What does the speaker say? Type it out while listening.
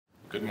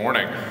Good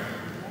morning.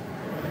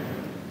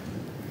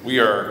 We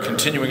are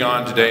continuing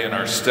on today in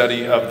our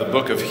study of the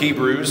book of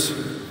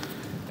Hebrews,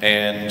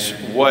 and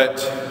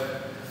what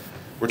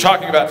we're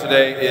talking about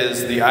today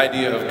is the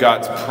idea of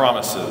God's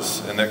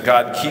promises, and that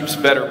God keeps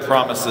better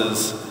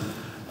promises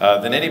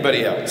than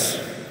anybody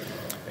else.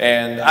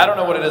 And I don't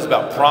know what it is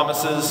about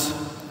promises,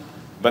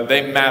 but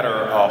they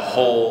matter a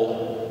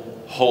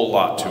whole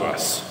lot to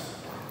us.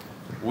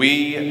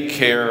 We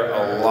care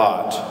a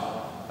lot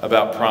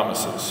about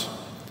promises.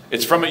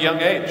 It's from a young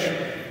age.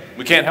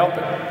 We can't help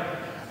it.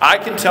 I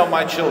can tell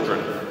my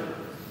children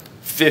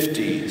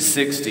 50,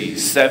 60,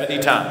 70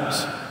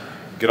 times,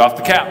 get off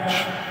the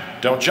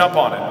couch, don't jump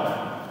on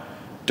it,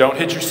 don't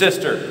hit your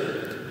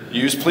sister,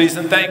 use please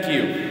and thank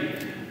you,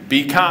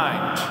 be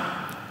kind.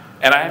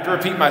 And I have to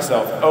repeat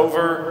myself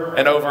over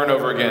and over and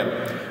over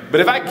again. But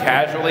if I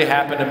casually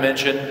happen to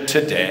mention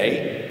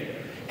today,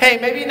 hey,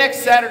 maybe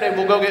next Saturday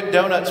we'll go get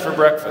donuts for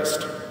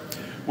breakfast,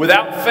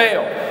 without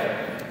fail,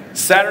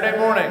 Saturday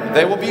morning,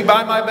 they will be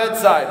by my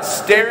bedside,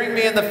 staring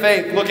me in the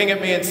face, looking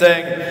at me and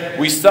saying,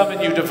 "We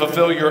summon you to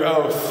fulfill your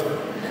oath."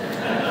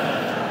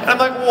 And I'm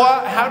like,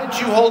 what? How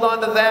did you hold on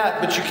to that,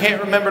 but you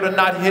can't remember to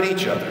not hit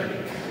each other?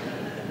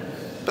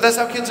 But that's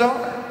how kids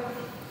are.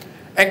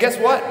 And guess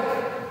what?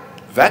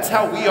 That's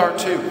how we are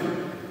too.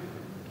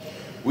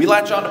 We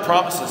latch on to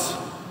promises.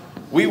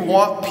 We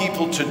want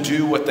people to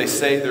do what they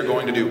say they're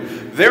going to do.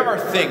 There are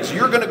things,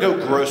 you're going to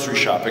go grocery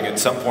shopping at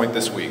some point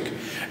this week,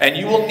 and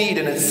you will need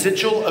an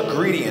essential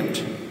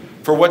ingredient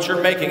for what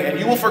you're making, and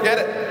you will forget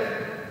it.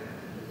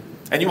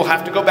 And you will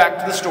have to go back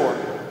to the store.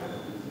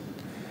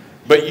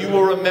 But you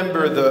will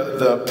remember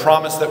the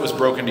promise that was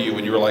broken to you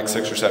when you were like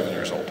 6 or 7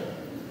 years old.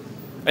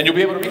 And you'll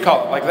be able to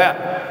recall it like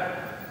that.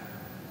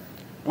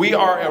 We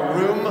are a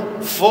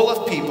room full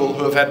of people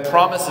who have had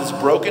promises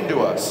broken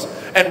to us.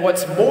 And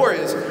what's more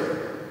is,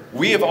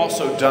 we have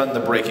also done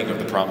the breaking of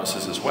the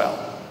promises as well.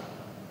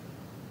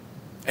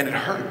 And it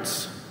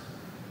hurts.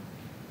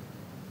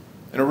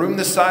 In a room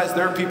this size,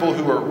 there are people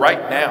who are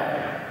right now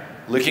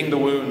licking the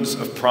wounds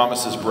of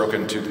promises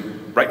broken to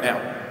them. Right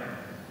now.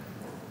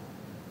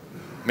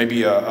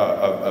 Maybe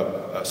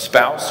a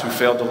spouse who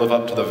failed to live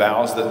up to the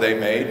vows that they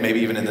made, maybe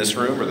even in this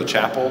room or the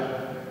chapel.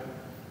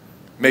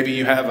 Maybe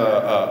you have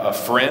a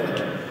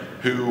friend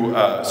who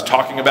is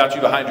talking about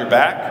you behind your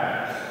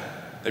back.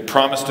 They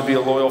promise to be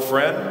a loyal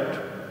friend,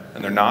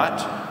 and they're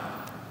not.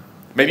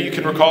 Maybe you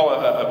can recall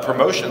a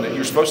promotion that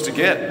you're supposed to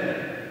get.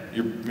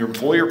 Your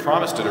employer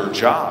promised it, or a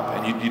job,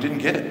 and you didn't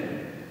get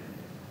it.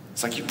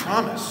 It's like you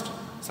promised.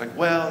 It's like,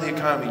 well, the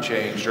economy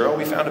changed, or oh,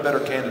 we found a better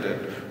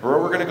candidate, or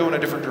oh, we're going to go in a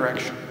different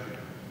direction.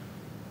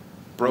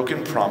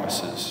 Broken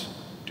promises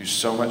do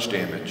so much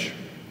damage.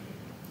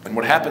 And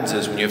what happens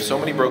is, when you have so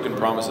many broken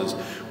promises,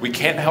 we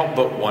can't help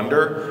but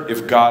wonder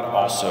if God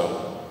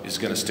also is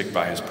going to stick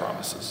by his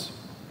promises.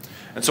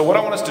 And so what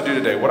I want us to do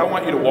today, what I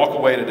want you to walk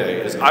away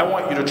today, is I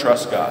want you to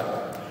trust God.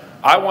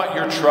 I want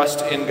your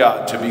trust in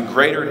God to be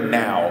greater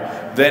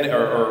now than,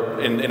 or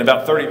in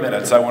about 30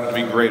 minutes, I want it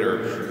to be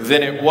greater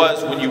than it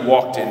was when you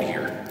walked in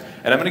here.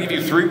 And I'm going to give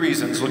you 3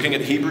 reasons, looking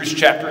at Hebrews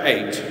chapter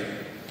 8,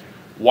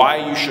 why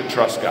you should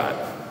trust God.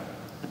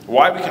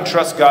 Why we can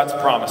trust God's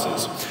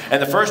promises.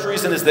 And the first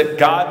reason is that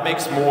God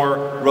makes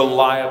more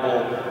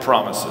reliable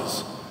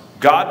promises.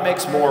 God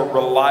makes more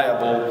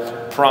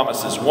reliable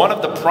promises. One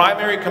of the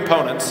primary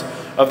components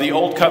of the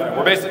Old Covenant.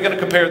 We're basically going to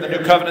compare the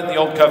New Covenant and the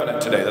Old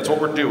Covenant today. That's what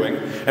we're doing.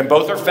 And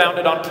both are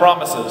founded on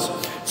promises.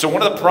 So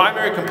one of the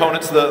primary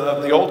components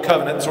of the Old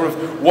Covenant, sort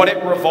of what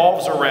it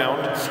revolves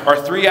around,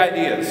 are 3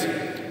 ideas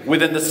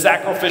within the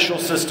sacrificial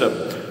system.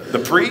 The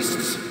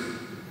priests,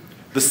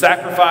 the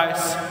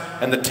sacrifice,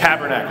 and the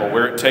tabernacle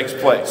where it takes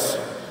place.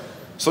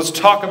 So let's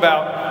talk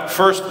about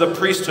first the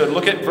priesthood.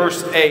 Look at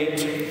verse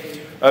 8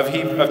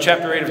 of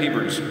chapter 8 of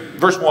Hebrews.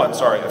 Verse 1,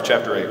 of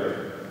chapter 8.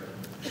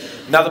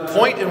 Now the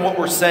point in what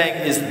we're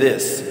saying is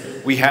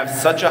this: we have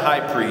such a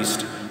high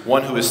priest,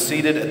 one who is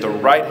seated at the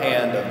right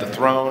hand of the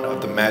throne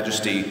of the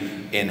Majesty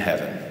in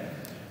heaven.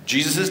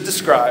 Jesus is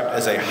described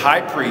as a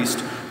high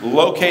priest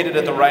located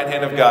at the right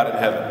hand of God in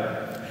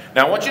heaven.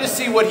 Now I want you to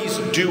see what he's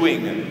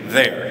doing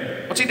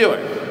there. What's he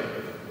doing?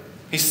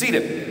 He's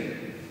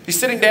seated. He's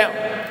sitting down.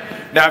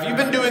 Now, if you've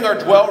been doing our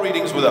dwell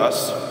readings with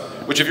us,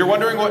 which if you're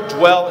wondering what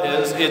dwell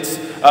is, it's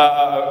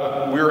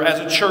we're as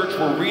a church,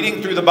 we're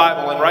reading through the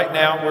Bible, and right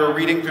now we're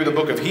reading through the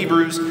book of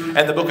Hebrews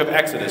and the book of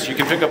Exodus. You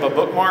can pick up a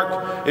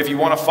bookmark if you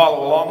want to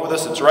follow along with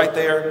us. It's right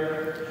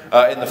there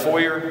in the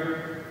foyer.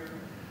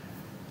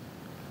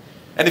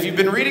 And if you've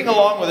been reading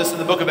along with us in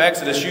the book of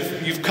Exodus,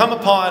 you've come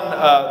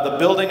upon the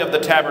building of the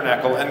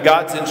tabernacle and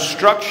God's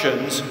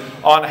instructions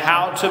on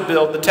how to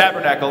build the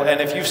tabernacle.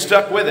 And if you've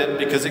stuck with it,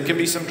 because it can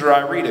be some dry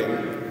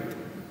reading,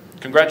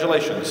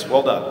 congratulations,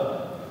 well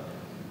done.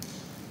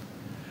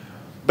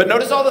 But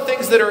notice all the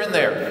things that are in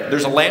there.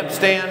 There's a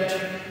lampstand,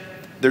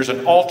 there's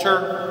an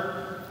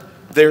altar,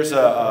 there's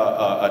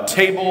a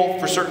table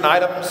for certain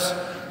items,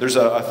 there's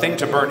a thing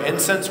to burn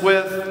incense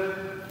with.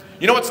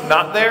 You know what's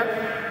not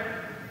there?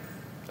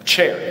 A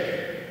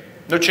chair.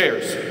 No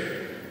chairs.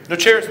 No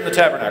chairs in the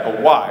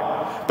tabernacle.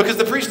 Why? Because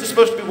the priest is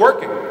supposed to be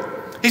working.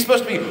 He's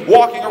supposed to be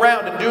walking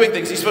around and doing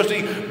things. He's supposed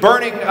to be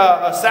burning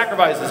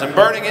sacrifices and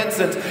burning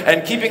incense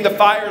and keeping the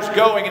fires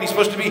going. And he's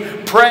supposed to be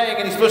praying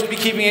and he's supposed to be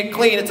keeping it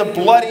clean. It's a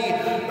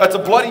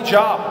bloody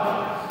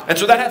job. And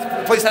so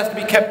the place has to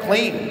be kept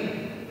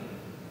clean.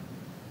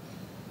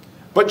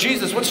 But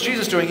Jesus, what's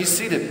Jesus doing? He's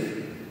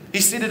seated.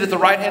 He's seated at the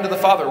right hand of the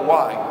Father.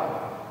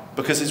 Why?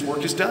 Because his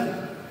work is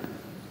done.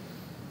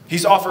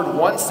 He's offered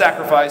one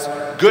sacrifice,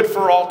 good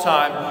for all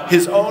time,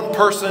 his own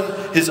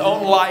person, his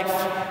own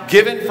life,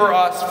 given for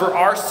us, for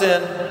our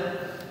sin.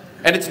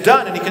 And it's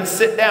done, and he can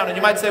sit down. And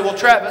you might say, well,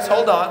 Travis,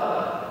 hold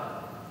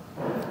on.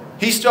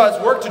 He still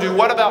has work to do.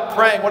 What about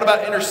praying? What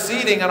about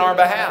interceding on our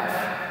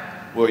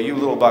behalf? Well, you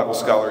little Bible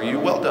scholar, you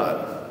well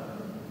done.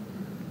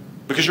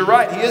 Because you're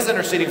right, he is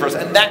interceding for us.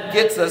 And that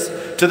gets us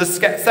to the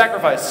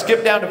sacrifice.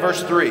 Skip down to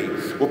verse 3.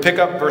 We'll pick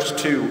up verse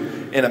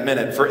 2 in a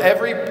minute. For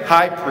every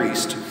high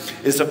priest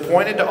is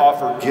appointed to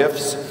offer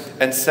gifts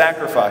and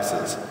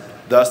sacrifices.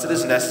 Thus it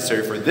is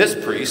necessary for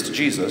this priest,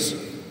 Jesus,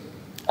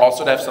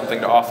 also to have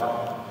something to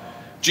offer.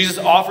 Jesus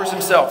offers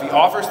himself. He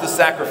offers the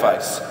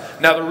sacrifice.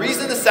 Now the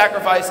reason the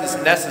sacrifice is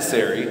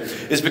necessary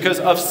is because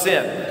of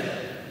sin.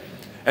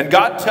 And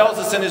God tells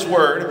us in his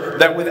word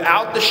that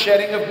without the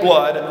shedding of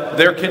blood,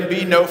 there can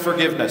be no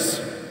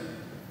forgiveness.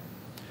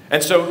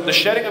 And so the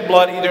shedding of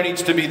blood either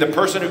needs to be the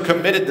person who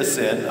committed the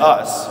sin,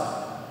 us,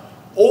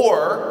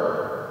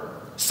 or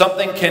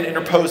something can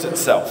interpose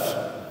itself.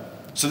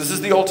 So this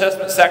is the Old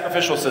Testament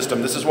sacrificial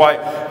system. This is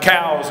why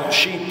cows and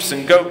sheep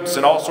and goats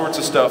and all sorts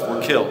of stuff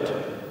were killed.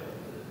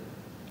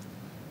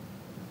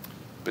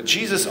 But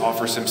Jesus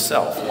offers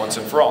himself once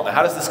and for all. Now,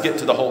 how does this get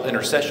to the whole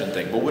intercession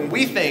thing? Well, when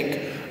we think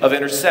of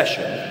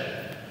intercession,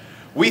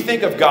 we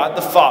think of God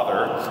the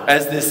Father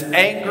as this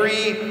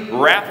angry,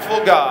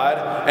 wrathful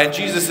God, and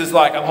Jesus is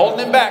like, I'm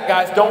holding him back,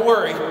 guys, don't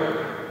worry.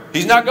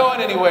 He's not going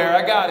anywhere,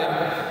 I got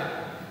him.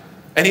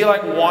 And he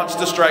wants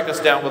to strike us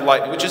down with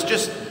lightning, which is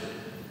just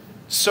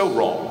so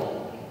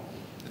wrong.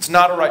 It's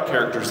not a right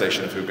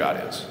characterization of who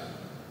God is.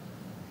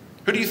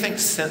 Who do you think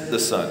sent the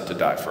Son to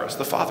die for us?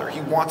 The Father. He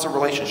wants a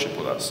relationship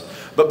with us.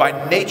 But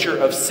by nature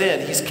of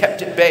sin, he's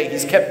kept at bay.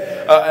 He's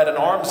kept at an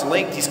arm's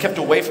length. He's kept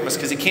away from us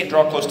because he can't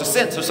draw close to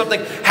sin. So something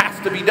has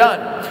to be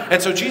done.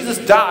 And so Jesus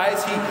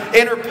dies.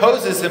 He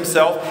interposes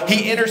himself.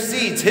 He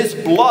intercedes. His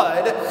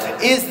blood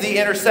is the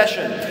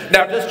intercession.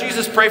 Now, does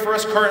Jesus pray for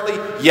us currently?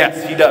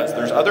 Yes, he does.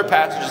 There's other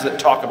passages that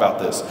talk about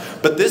this.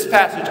 But this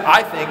passage,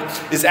 I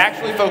think, is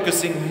actually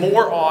focusing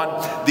more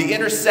on the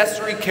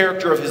intercessory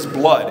character of his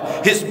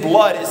blood. His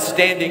blood is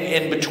standing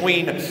in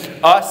between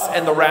us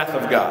and the wrath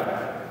of God.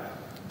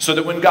 So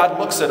that when God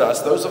looks at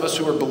us, those of us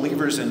who are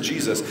believers in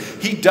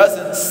Jesus, he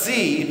doesn't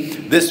see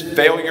this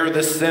failure,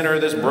 this sinner,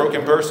 this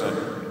broken person.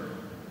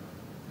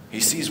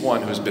 He sees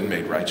one who's been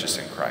made righteous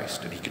in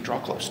Christ, and he can draw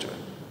close to him.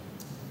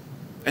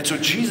 And so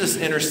Jesus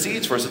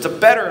intercedes for us. It's a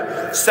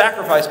better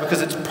sacrifice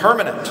because it's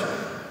permanent.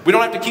 We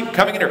don't have to keep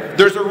coming in here.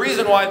 There's a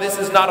reason why this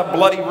is not a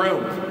bloody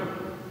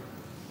room,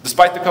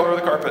 despite the color of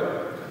the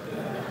carpet.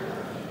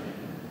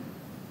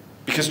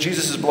 Because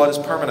Jesus' blood is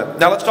permanent.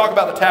 Now let's talk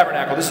about the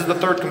tabernacle. This is the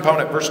third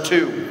component, verse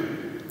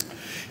 2.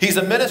 He's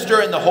a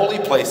minister in the holy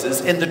places,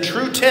 in the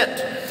true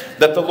tent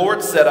that the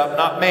Lord set up,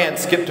 not man.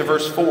 Skip to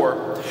verse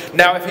 4.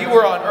 Now if he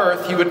were on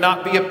earth, he would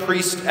not be a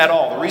priest at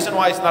all. The reason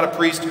why he's not a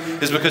priest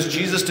is because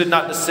Jesus did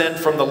not descend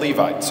from the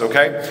Levites,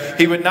 okay?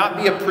 He would not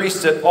be a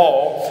priest at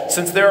all,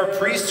 since there are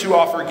priests who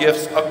offer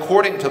gifts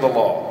according to the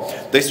law.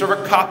 They serve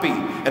a copy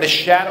and a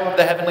shadow of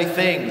the heavenly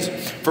things.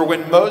 For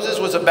when Moses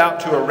was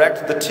about to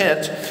erect the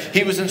tent,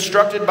 he was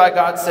instructed by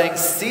God, saying,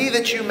 see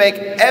that you make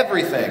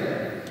everything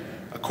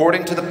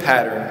according to the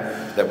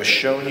pattern that was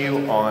shown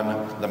you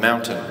on the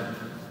mountain.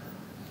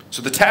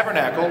 So the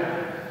tabernacle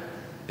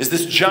is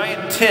this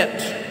giant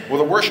tent where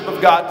the worship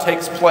of God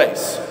takes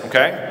place,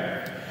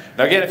 okay?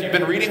 Now again, if you've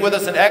been reading with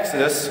us in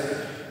Exodus,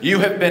 you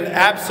have been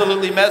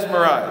absolutely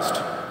mesmerized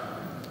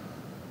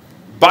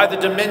by the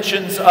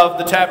dimensions of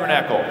the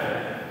tabernacle.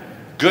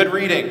 Good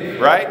reading,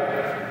 right?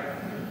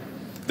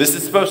 This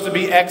is supposed to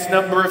be X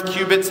number of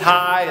cubits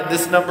high and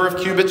this number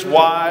of cubits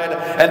wide,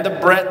 and the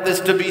breadth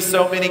is to be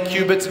so many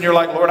cubits, and you're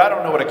like, Lord, I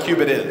don't know what a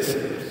cubit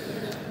is.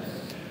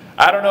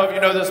 I don't know if you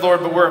know this,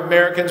 Lord, but we're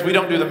Americans. We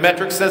don't do the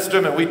metric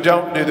system, and we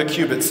don't do the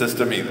cubit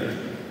system either.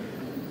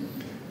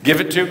 Give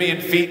it to me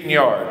in feet and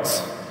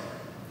yards.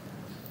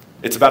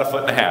 It's about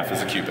 1.5 feet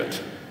as a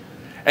cubit.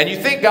 And you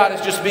think God is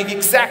just being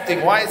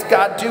exacting. Why is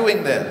God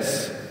doing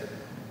this?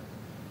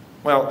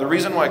 Well, the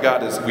reason why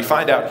God is, we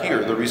find out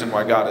here, the reason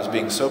why God is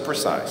being so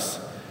precise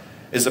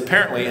is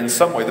apparently in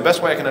some way, the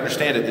best way I can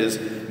understand it is,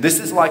 this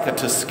is like a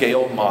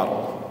to-scale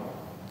model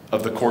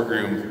of the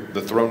courtroom,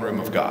 the throne room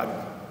of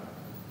God.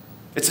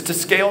 It's a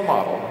to-scale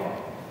model.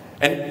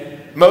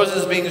 And Moses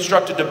is being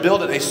instructed to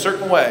build it a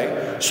certain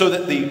way so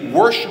that the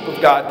worship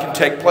of God can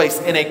take place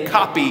in a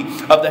copy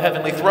of the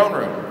heavenly throne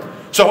room.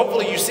 So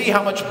hopefully you see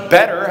how much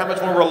better, how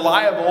much more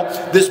reliable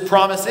this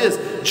promise is.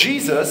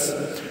 Jesus,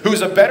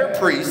 who's a better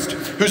priest,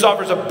 who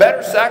offers a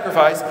better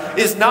sacrifice,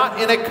 is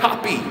not in a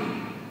copy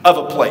of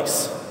a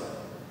place.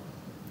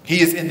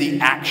 He is in the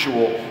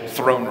actual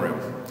throne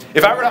room.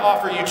 If I were to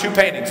offer you 2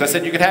 paintings, I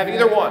said you could have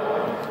either one.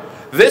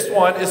 This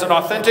one is an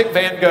authentic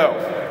Van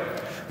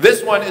Gogh.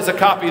 This one is a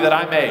copy that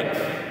I made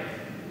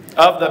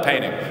of the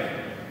painting.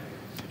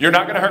 You're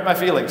not going to hurt my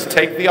feelings.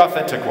 Take the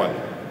authentic one.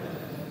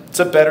 It's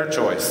a better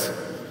choice.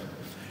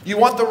 You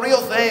want the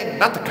real thing,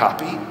 not the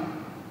copy.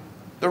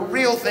 The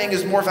real thing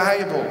is more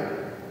valuable.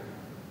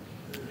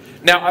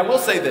 Now, I will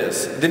say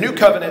this. The new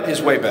covenant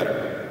is way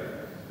better.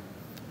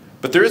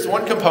 But there is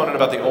one component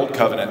about the old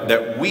covenant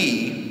that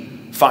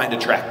we find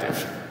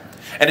attractive.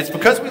 And it's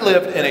because we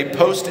lived in a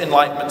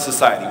post-enlightenment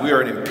society. We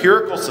are an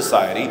empirical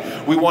society.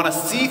 We want to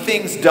see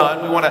things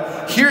done. We want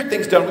to hear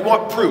things done. We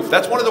want proof.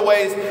 That's one of the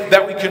ways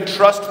that we can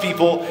trust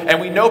people, and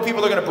we know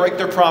people are going to break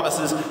their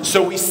promises,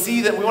 so we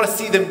see them. We want to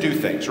see them do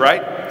things,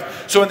 right?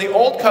 So in the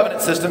old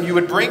covenant system, you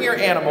would bring your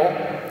animal,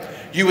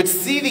 you would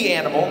see the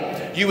animal,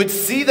 you would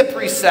see the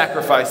priest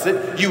sacrifice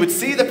it, you would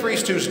see the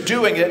priest who's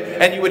doing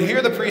it, and you would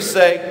hear the priest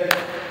say,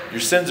 "Your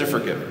sins are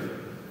forgiven."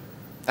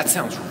 That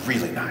sounds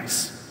really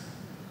nice.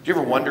 Do you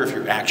ever wonder if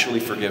you're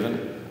actually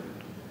forgiven?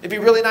 It'd be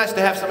really nice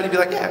to have somebody be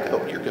like, "Yeah,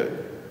 go, you're good.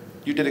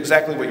 You did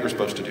exactly what you were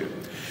supposed to do."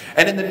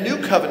 And in the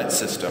new covenant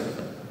system,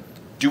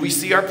 do we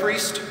see our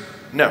priest?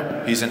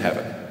 No, he's in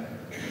heaven.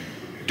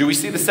 Do we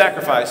see the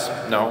sacrifice?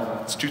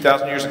 No, it's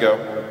 2,000 years ago.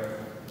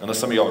 Unless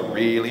some of y'all are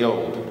really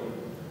old.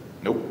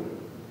 Nope.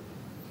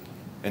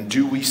 And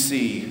do we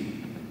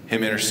see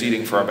him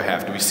interceding for our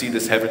behalf? Do we see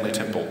this heavenly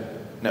temple?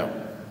 No.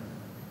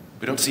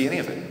 We don't see any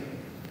of it.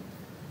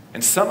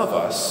 And some of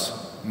us,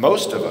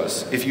 most of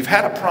us, if you've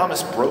had a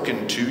promise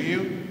broken to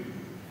you,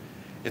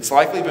 it's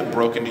likely been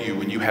broken to you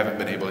when you haven't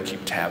been able to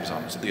keep tabs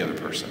on the other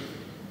person.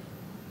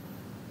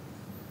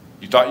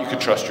 You thought you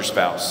could trust your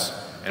spouse,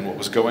 and what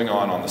was going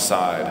on the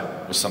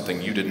side was something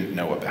you didn't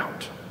know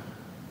about.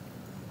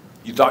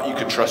 You thought you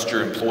could trust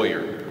your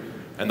employer,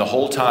 and the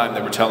whole time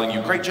they were telling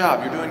you, "Great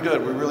job, you're doing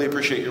good, we really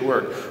appreciate your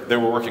work," they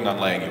were working on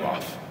laying you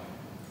off.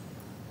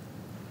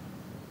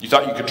 You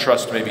thought you could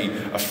trust maybe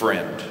a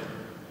friend,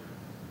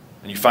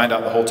 and you find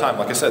out the whole time,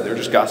 like I said, they're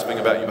just gossiping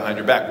about you behind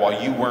your back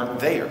while you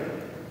weren't there.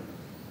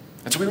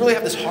 And so we really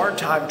have this hard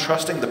time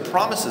trusting the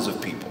promises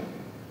of people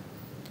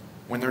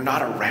when they're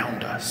not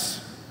around us.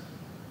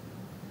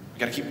 We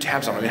got to keep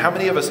tabs on them. I mean, how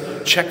many of us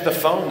check the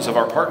phones of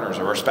our partners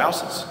or our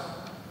spouses,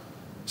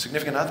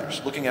 significant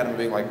others, looking at them and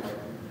being like,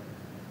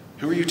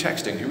 "Who are you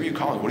texting? Who are you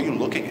calling? What are you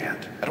looking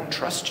at? I don't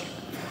trust you."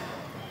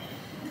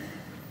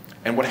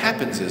 And what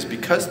happens is,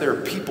 because there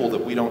are people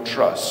that we don't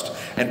trust,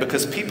 and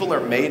because people are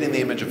made in the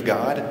image of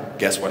God,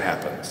 guess what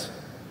happens?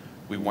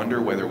 We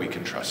wonder whether we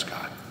can trust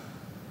God.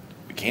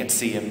 We can't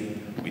see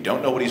him. We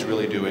don't know what he's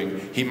really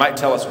doing. He might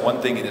tell us one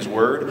thing in his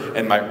word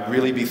and might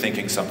really be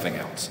thinking something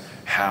else.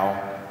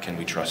 How can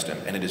we trust him?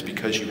 And it is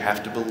because you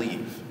have to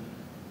believe.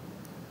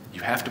 You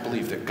have to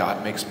believe that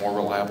God makes more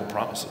reliable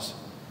promises.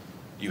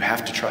 You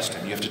have to trust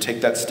him. You have to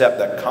take that step,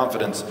 that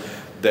confidence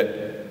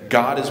that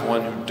God is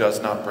one who does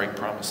not break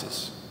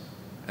promises.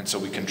 And so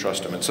we can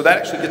trust him. And so that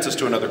actually gets us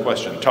to another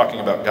question,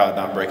 talking about God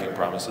not breaking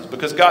promises.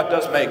 Because God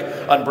does make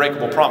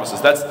unbreakable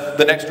promises. That's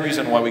the next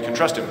reason why we can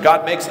trust him.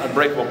 God makes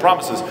unbreakable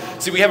promises.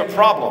 See, we have a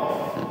problem.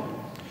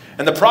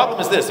 And the problem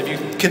is this. If you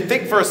can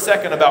think for a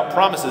second about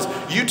promises,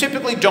 you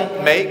typically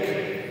don't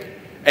make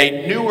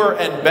a newer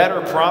and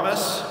better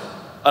promise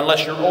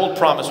unless your old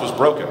promise was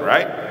broken,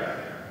 right?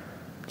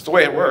 That's the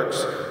way it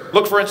works.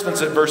 Look, for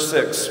instance, at verse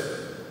 6.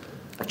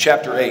 Of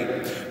chapter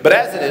 8. But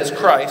as it is,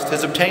 Christ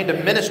has obtained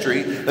a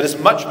ministry that is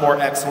much more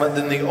excellent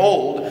than the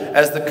old,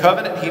 as the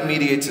covenant he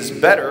mediates is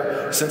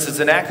better, since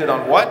it's enacted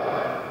on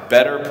what?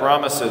 Better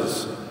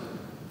promises.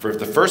 For if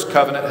the first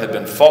covenant had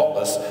been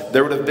faultless,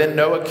 there would have been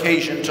no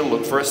occasion to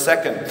look for a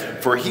second.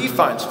 For he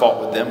finds fault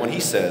with them when he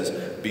says,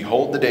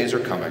 "Behold, the days are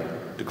coming,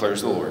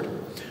 declares the Lord,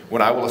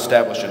 when I will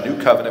establish a new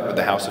covenant with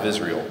the house of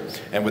Israel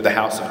and with the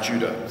house of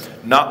Judah,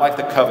 not like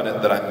the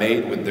covenant that I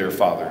made with their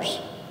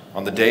fathers,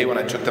 on the day when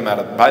I took them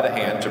out by the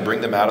hand to bring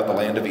them out of the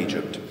land of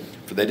Egypt.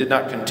 For they did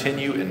not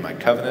continue in my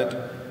covenant,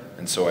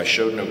 and so I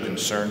showed no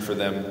concern for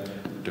them,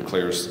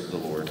 declares the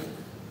Lord."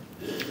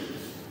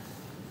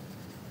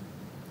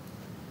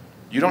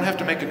 You don't have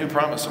to make a new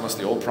promise unless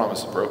the old promise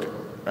is broken,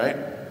 right?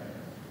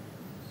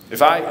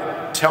 If I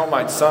tell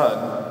my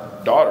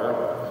son, daughter,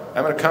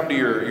 "I'm going to come to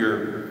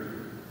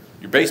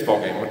your baseball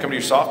game, I'm going to come to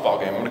your softball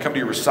game, I'm going to come to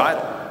your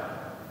recital,"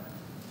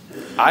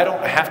 I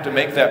don't have to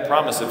make that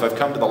promise if I've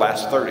come to the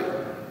last 30.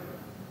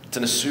 It's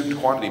an assumed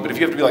quantity. But if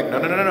you have to be like, no,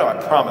 I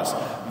promise,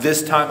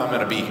 this time I'm going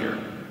to be here.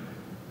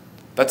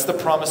 That's the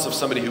promise of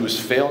somebody who has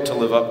failed to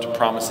live up to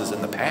promises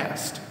in the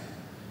past.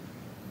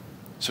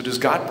 So does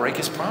God break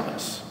his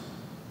promise?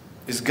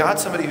 Is God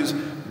somebody who's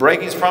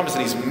breaking his promise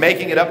and he's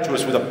making it up to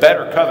us with a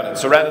better covenant?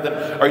 So rather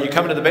than, "Are you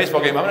coming to the baseball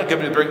game? I'm going to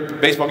come to the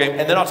baseball game,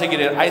 and then I'll take you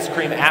to ice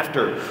cream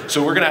after.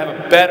 So we're going to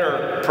have a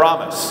better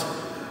promise."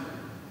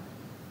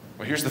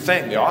 Well, here's the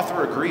thing. The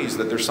author agrees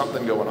that there's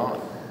something going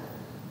on.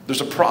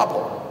 There's a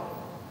problem.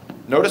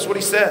 Notice what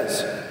he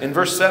says in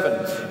verse 7.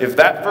 If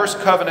that first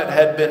covenant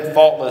had been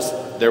faultless,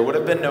 there would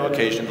have been no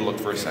occasion to look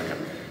for a second.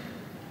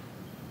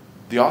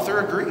 The author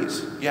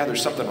agrees. Yeah,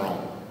 there's something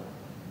wrong.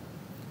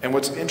 And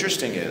what's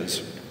interesting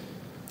is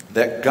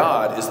that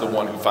God is the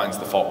one who finds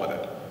the fault with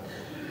it.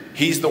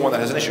 He's the one that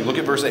has an issue. Look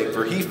at verse 8.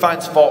 For he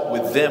finds fault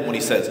with them when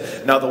he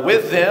says. Now the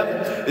with them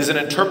is an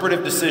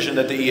interpretive decision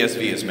that the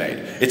ESV has made.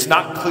 It's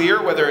not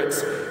clear whether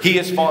it's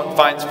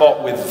finds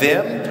fault with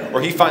them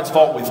or he finds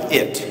fault with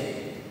it.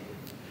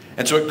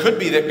 And so it could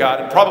be that God,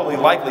 and probably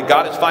likely,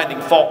 God is finding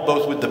fault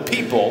both with the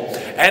people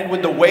and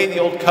with the way the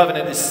old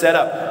covenant is set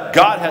up.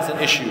 God has an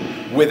issue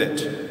with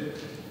it.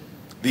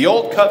 The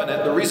old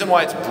covenant, the reason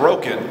why it's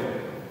broken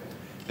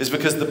is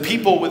because the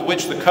people with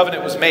which the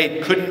covenant was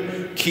made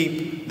couldn't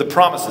keep the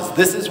promises.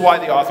 This is why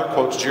the author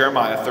quotes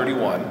Jeremiah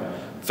 31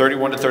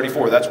 to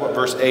 34. That's what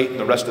verse 8 and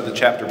the rest of the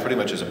chapter pretty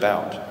much is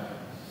about.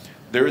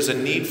 There is a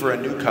need for a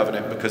new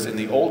covenant because in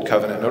the old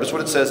covenant, notice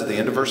what it says at the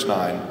end of verse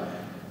 9,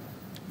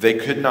 they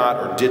could not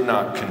or did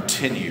not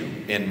continue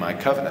in my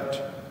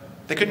covenant.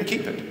 They couldn't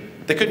keep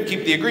it. They couldn't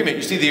keep the agreement.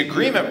 You see, the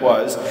agreement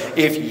was,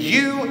 if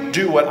you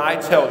do what I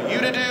tell you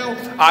to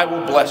do, I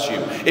will bless you.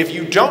 If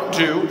you don't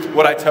do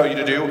what I tell you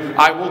to do,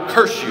 I will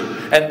curse you.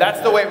 And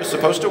that's the way it was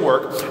supposed to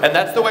work. And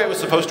that's the way it was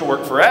supposed to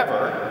work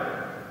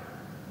forever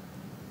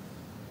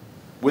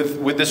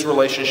with this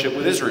relationship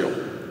with Israel.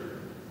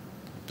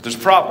 But there's a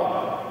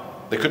problem.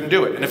 They couldn't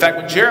do it. And in fact,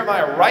 when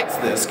Jeremiah writes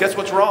this, guess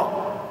what's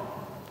wrong?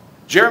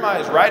 Jeremiah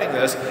is writing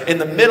this in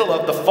the middle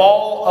of the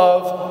fall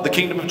of the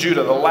kingdom of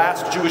Judah, the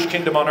last Jewish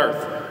kingdom on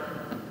earth.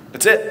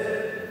 That's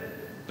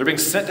it. They're being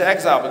sent to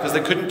exile because they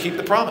couldn't keep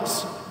the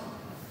promise.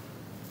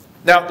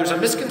 Now, there's a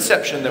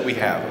misconception that we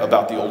have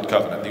about the old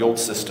covenant, the old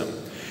system,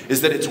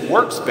 is that it's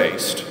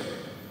works-based,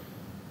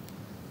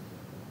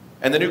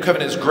 and the new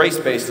covenant is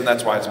grace-based, and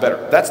that's why it's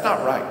better. That's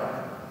not right.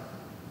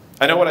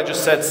 I know what I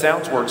just said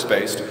sounds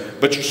works-based,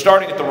 but you're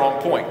starting at the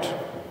wrong point.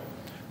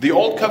 The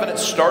old covenant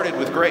started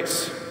with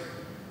grace.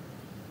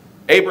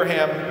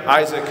 Abraham,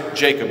 Isaac,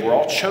 Jacob were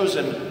all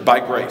chosen by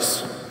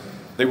grace.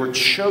 They were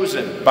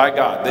chosen by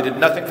God. They did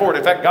nothing for it.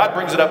 In fact, God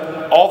brings it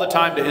up all the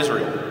time to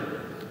Israel.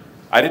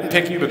 I didn't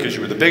pick you because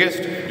you were the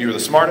biggest, you were the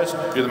smartest,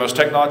 you're the most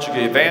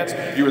technologically advanced,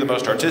 you were the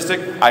most artistic.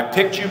 I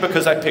picked you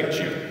because I picked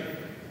you.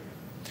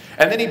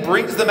 And then he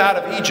brings them out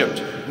of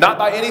Egypt, not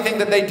by anything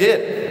that they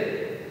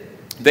did.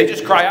 They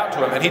just cry out to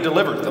him and he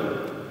delivered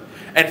them.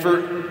 And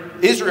for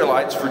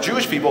Israelites, for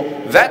Jewish people,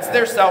 that's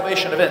their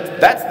salvation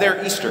event. That's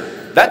their Easter.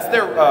 That's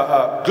their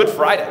Good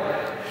Friday.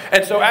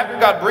 And so after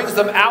God brings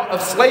them out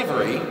of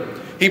slavery,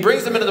 he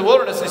brings them into the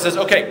wilderness and he says,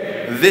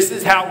 okay, this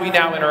is how we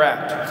now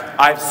interact.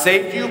 I've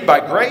saved you by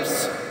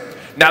grace.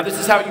 Now this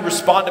is how you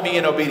respond to me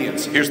in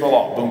obedience. Here's the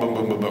law. Boom, boom,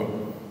 boom, boom,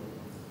 boom.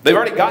 They've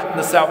already gotten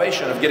the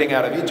salvation of getting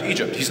out of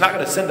Egypt. He's not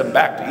going to send them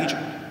back to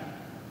Egypt.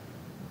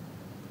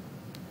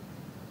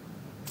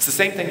 It's the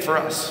same thing for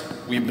us.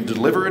 We've been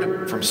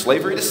delivered from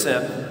slavery to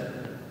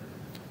sin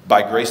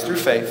by grace through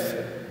faith.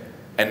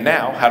 And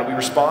now, how do we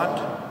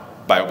respond?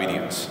 By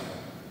obedience.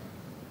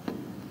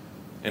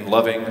 In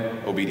loving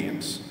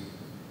obedience.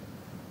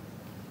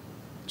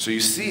 So you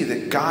see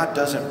that God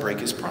doesn't break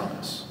his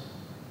promise.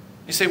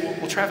 You say,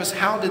 well, Travis,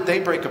 how did they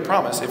break a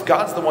promise? If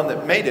God's the one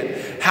that made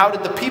it, how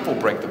did the people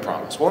break the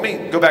promise? Well,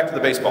 let me go back to the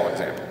baseball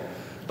example.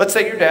 Let's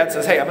say your dad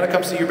says, hey, I'm going to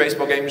come see your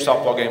baseball game, your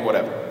softball game,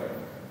 whatever.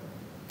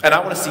 And I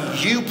want to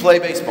see you play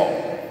baseball.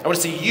 I want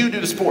to see you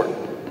do the sport.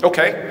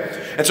 Okay.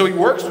 And so he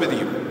works with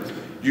you.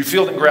 You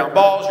fielding ground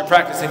balls, you're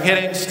practicing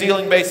hitting,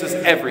 stealing bases,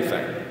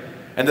 everything.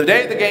 And the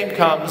day the game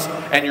comes,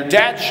 and your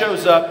dad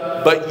shows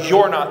up, but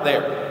you're not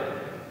there.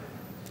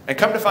 And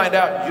come to find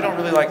out, you don't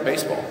really like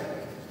baseball.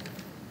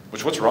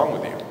 What's wrong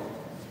with you?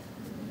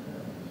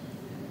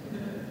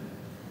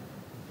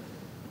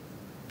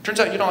 Turns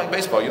out you don't like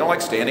baseball. You don't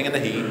like standing in the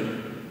heat.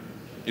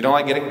 You don't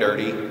like getting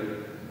dirty.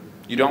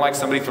 You don't like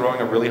somebody throwing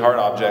a really hard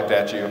object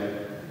at you.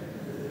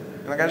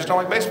 You're like, I just don't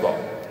like baseball.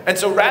 And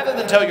so rather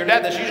than tell your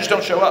dad this, you just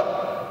don't show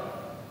up.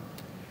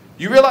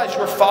 You realize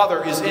your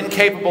father is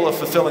incapable of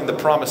fulfilling the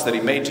promise that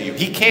he made to you.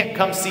 He can't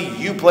come see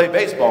you play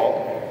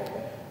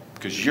baseball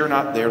because you're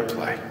not there to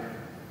play.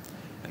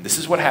 And this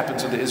is what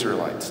happens with the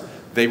Israelites.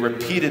 They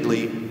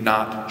repeatedly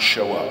not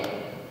show up.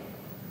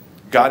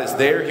 God is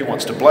there. He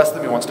wants to bless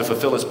them. He wants to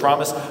fulfill his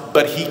promise.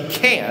 But he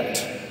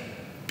can't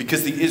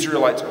because the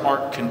Israelites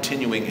aren't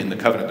continuing in the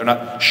covenant. They're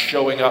not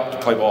showing up to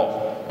play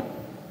ball.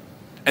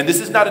 And this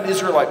is not an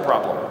Israelite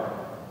problem.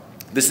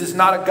 This is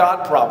not a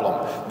God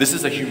problem. This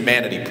is a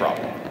humanity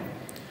problem.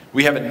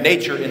 We have a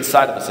nature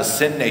inside of us, a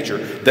sin nature,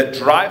 that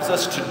drives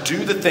us to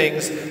do the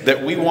things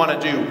that we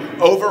want to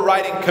do,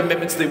 overriding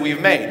commitments that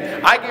we've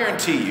made. I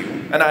guarantee you,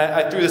 and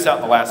I threw this out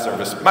in the last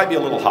service, it might be a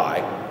little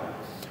high,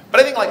 but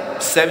I think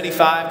like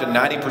 75 to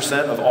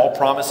 90% of all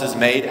promises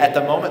made, at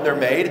the moment they're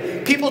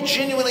made, people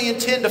genuinely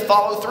intend to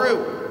follow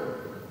through.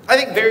 I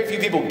think very few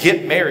people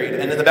get married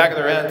and in the back of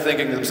their head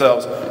thinking to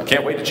themselves,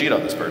 can't wait to cheat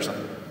on this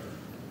person.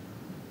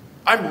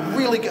 I'm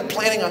really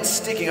planning on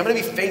sticking. I'm going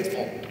to be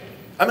faithful.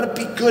 I'm going to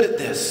be good at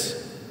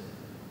this.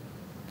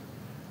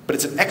 But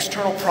it's an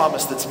external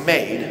promise that's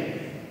made,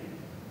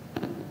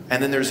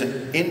 and then there's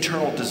an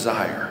internal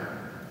desire.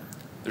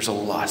 There's a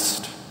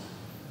lust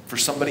for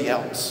somebody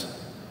else,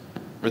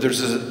 or there's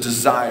a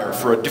desire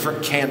for a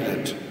different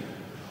candidate,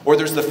 Or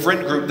there's the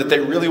friend group that they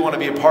really want to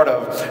be a part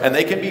of, and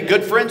they can be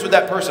good friends with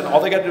that person. All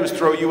they got to do is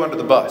throw you under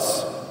the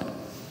bus.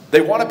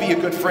 They want to be a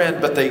good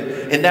friend, but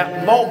in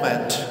that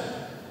moment,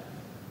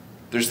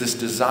 there's this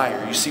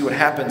desire. You see what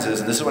happens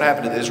is, and this is what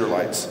happened to the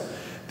Israelites.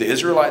 The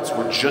Israelites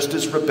were just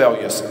as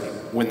rebellious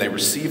when they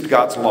received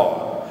God's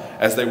law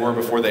as they were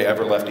before they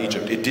ever left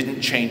Egypt. It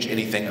didn't change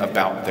anything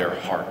about their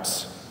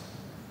hearts.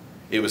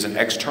 It was an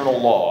external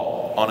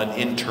law on an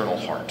internal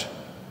heart.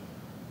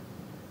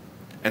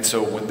 And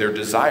so when their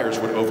desires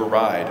would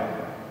override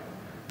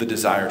the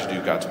desire to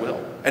do God's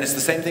will. And it's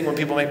the same thing when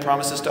people make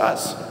promises to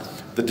us.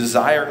 The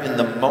desire in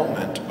the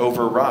moment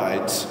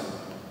overrides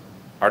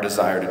our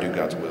desire to do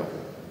God's will.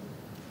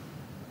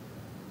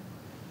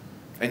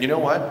 And you know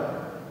what?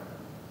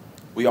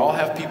 We all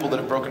have people that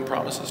have broken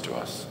promises to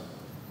us.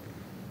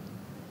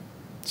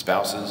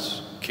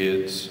 Spouses,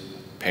 kids,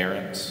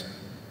 parents,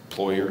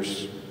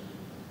 employers.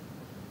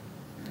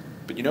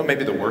 But you know,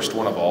 maybe the worst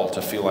one of all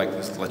to feel like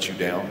this lets you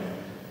down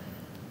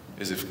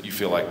is if you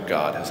feel like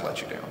God has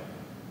let you down.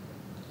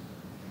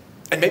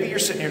 And maybe you're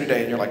sitting here today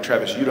and you're like,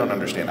 Travis, you don't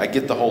understand. I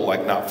get the whole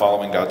like not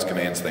following God's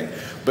commands thing,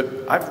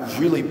 but I've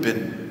really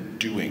been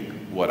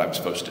doing what I'm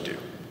supposed to do.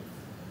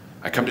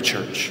 I come to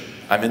church.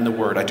 I'm in the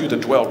Word. I do the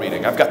dwell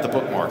reading. I've got the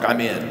bookmark.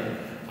 I'm in.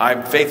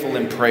 I'm faithful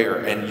in prayer.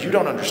 And you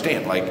don't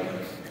understand. Like,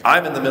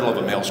 I'm in the middle of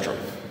a maelstrom.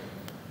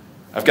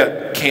 I've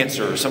got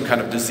cancer or some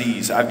kind of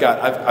disease.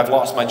 I've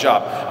lost my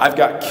job. I've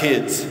got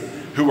kids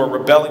who are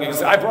rebelling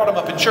against. I brought them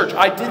up in church.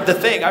 I did the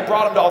thing. I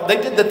brought them to all.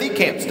 They did the thee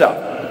camp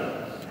stuff.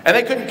 And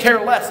they couldn't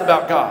care less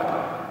about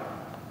God.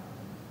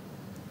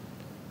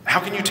 How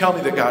can you tell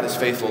me that God is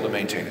faithful to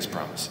maintain His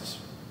promises?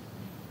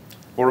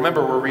 Well,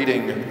 remember, we're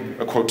reading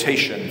a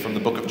quotation from the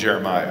book of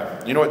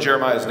Jeremiah. You know what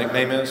Jeremiah's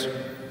nickname is?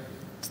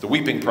 It's the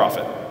weeping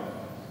prophet.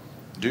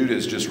 Dude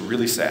is just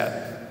really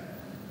sad.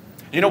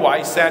 You know why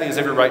he's sad? He has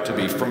every right to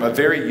be. From a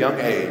very young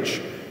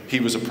age, he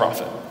was a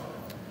prophet.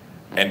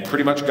 And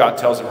pretty much God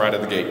tells him right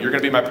at the gate, you're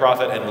going to be my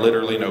prophet, and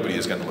literally nobody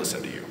is going to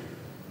listen to you.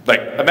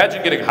 Like,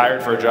 imagine getting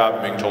hired for a job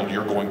and being told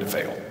you're going to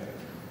fail.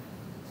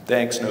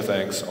 Thanks, no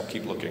thanks, I'll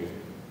keep looking.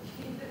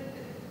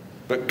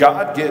 But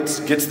God gets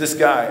this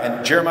guy,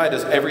 and Jeremiah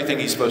does everything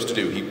he's supposed to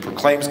do. He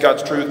proclaims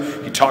God's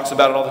truth. He talks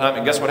about it all the time,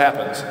 and guess what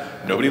happens?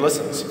 Nobody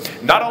listens.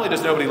 Not only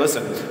does nobody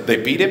listen, they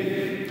beat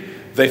him.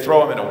 They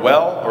throw him in a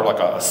well, or like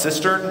a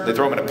cistern. They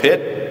throw him in a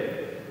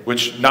pit,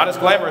 which not as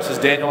glamorous as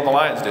Daniel and the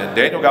lions did.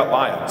 Daniel got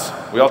lions.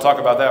 We all talk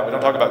about that. We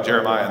don't talk about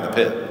Jeremiah in the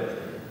pit.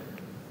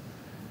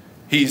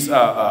 He's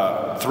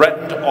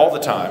threatened all the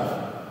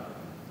time.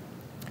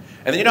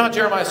 And then you know how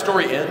Jeremiah's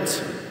story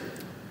ends?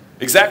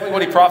 Exactly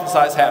what he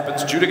prophesies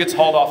happens. Judah gets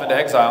hauled off into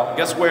exile. And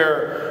guess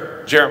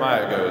where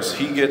Jeremiah goes?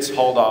 He gets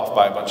hauled off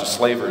by a bunch of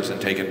slavers and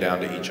taken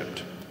down to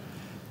Egypt.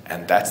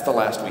 And that's the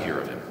last we hear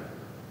of him.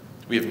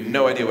 We have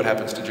no idea what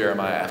happens to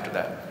Jeremiah after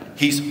that.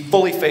 He's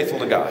fully faithful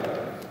to God.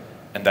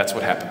 And that's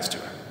what happens to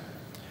him.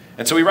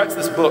 And so he writes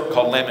this book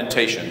called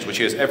Lamentations, which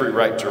he has every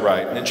right to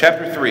write. And in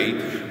chapter 3,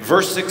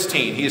 verse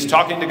 16, he is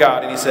talking to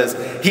God and he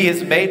says, He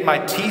has made my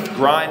teeth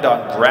grind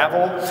on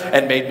gravel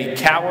and made me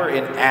cower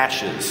in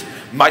ashes.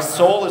 My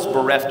soul is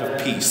bereft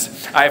of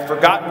peace. I have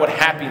forgotten what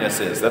happiness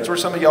is. That's where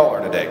some of y'all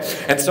are today.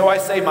 And so I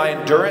say, my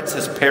endurance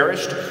has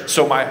perished,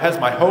 so has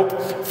my hope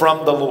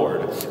from the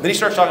Lord. Then he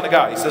starts talking to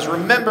God. He says,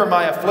 remember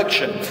my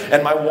affliction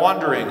and my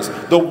wanderings,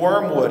 the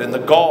wormwood and the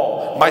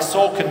gall. My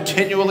soul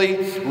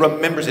continually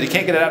remembers it. He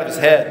can't get it out of his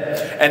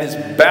head and is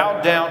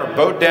bowed down or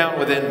bowed down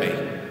within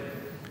me.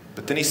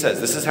 But then he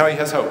says, this is how he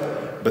has hope.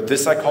 But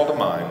this I call to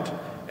mind,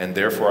 and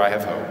therefore I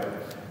have hope.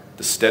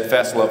 The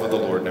steadfast love of the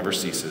Lord never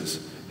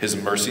ceases. His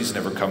mercies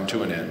never come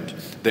to an end.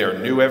 They are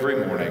new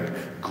every morning.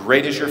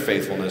 Great is your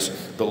faithfulness.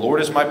 The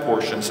Lord is my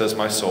portion, says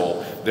my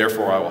soul.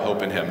 Therefore I will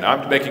hope in him. Now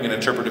I'm making an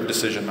interpretive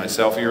decision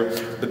myself here,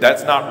 but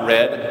that's not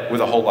read with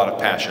a whole lot of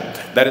passion.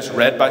 That is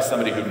read by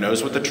somebody who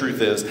knows what the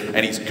truth is,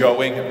 and he's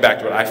going back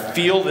to it. I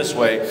feel this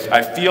way.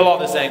 I feel all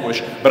this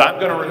anguish, but I'm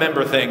going to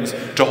remember things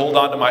to hold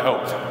on to my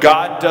hope.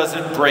 God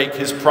doesn't break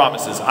his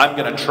promises. I'm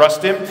going to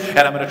trust him, and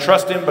I'm going to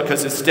trust him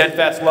because his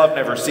steadfast love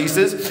never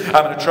ceases.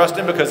 I'm going to trust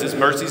him because his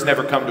mercies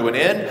never come to an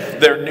end.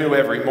 They're new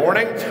every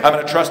morning. I'm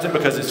going to trust him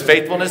because his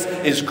faithfulness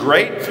is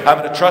great. I'm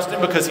going to trust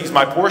him because he's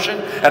my portion.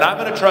 And I'm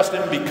going to trust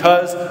him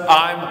because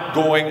I'm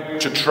going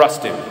to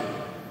trust him.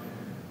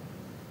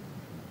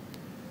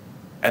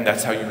 And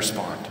that's how you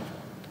respond.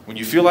 When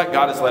you feel like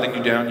God is letting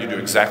you down, you do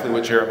exactly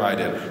what Jeremiah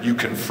did. You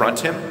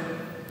confront him.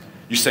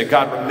 You say,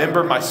 God,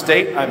 remember my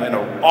state. I'm in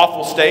an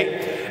awful state.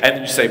 And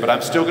then you say, but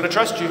I'm still going to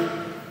trust you.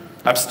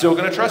 I'm still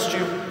going to trust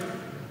you.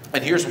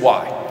 And here's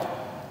why.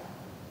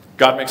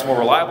 God makes more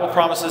reliable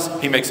promises.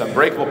 He makes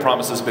unbreakable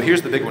promises. But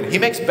here's the big one. He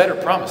makes better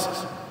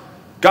promises.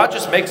 God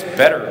just makes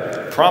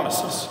better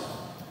promises.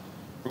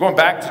 We're going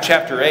back to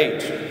chapter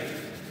 8.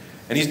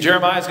 And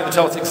Jeremiah is going to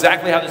tell us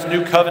exactly how this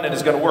new covenant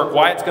is going to work,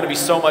 why it's going to be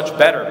so much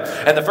better.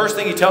 And the first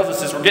thing he tells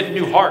us is we're getting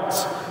new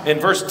hearts. In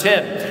verse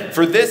 10,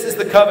 "For this is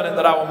the covenant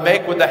that I will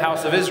make with the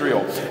house of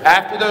Israel.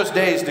 After those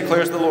days,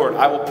 declares the Lord,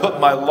 I will put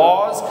my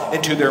laws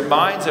into their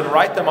minds and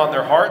write them on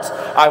their hearts.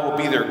 I will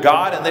be their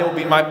God, and they will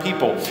be my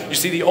people." You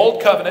see, the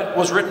old covenant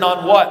was written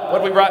on what?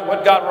 What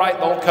did God write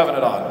the old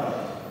covenant on?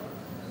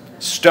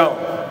 Stone.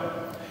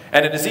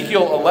 And in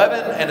Ezekiel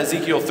 11 and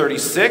Ezekiel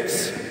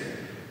 36,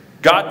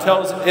 God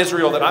tells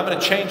Israel that I'm going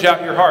to change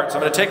out your hearts. I'm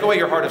going to take away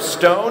your heart of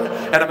stone,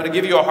 and I'm going to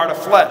give you a heart of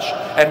flesh.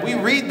 And we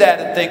read that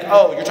and think,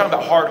 oh, you're talking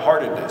about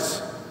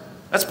hard-heartedness.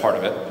 That's part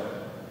of it.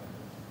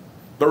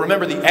 But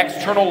remember, the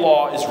external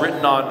law is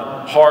written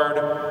on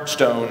hard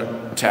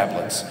stone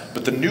tablets.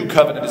 But the new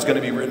covenant is going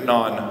to be written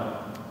on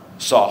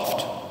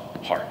soft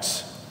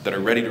hearts that are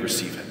ready to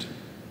receive it,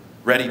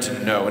 ready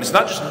to know. And it's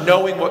not just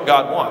knowing what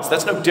God wants.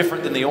 That's no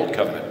different than the old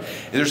covenant.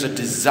 There's a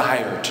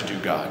desire to do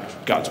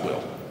God's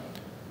will,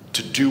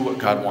 to do what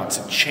God wants.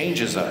 It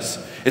changes us.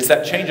 It's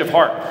that change of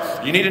heart.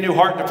 You need a new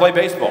heart to play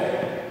baseball.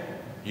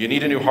 You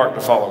need a new heart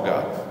to follow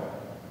God.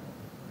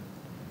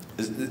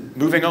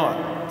 Moving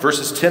on,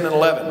 verses 10 and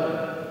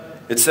 11.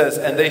 It says,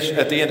 and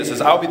at the end it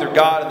says, "I'll be their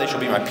God, and they shall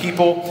be my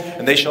people,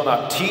 and they shall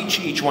not teach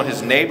each one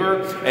his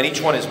neighbor, and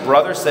each one his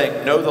brother,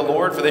 saying, Know the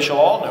Lord, for they shall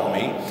all know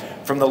me,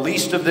 from the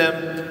least of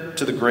them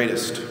to the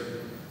greatest."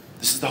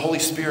 This is the Holy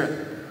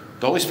Spirit.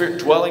 The Holy Spirit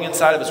dwelling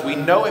inside of us. We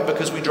know him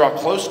because we draw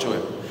close to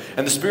him.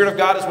 And the Spirit of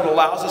God is what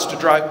allows us to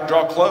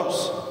draw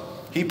close.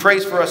 He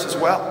prays for us as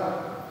well.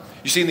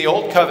 You see, in the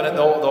Old Covenant,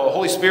 the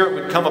Holy Spirit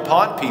would come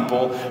upon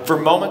people for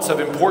moments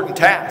of important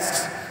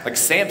tasks, like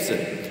Samson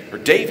or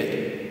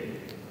David.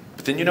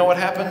 But then you know what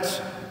happens?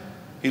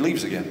 He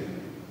leaves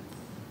again.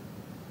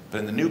 But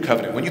in the New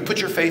Covenant, when you put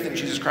your faith in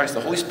Jesus Christ,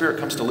 the Holy Spirit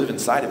comes to live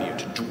inside of you,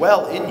 to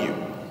dwell in you.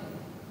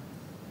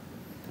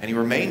 And he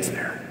remains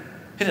there.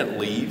 He didn't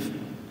leave.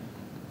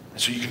 And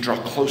so you can draw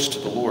close to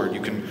the Lord.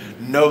 You can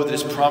know that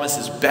his promise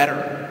is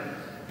better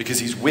because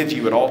he's with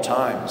you at all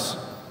times.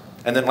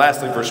 And then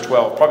lastly, verse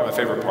 12, probably my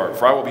favorite part.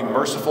 "For I will be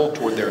merciful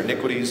toward their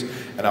iniquities,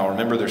 and I will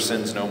remember their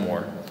sins no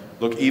more."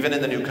 Look, even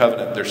in the new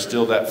covenant, there's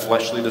still that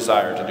fleshly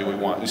desire to do what we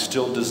want. We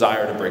still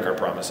desire to break our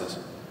promises.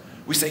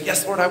 We say,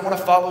 "Yes, Lord, I want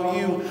to follow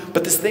you,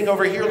 but this thing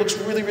over here looks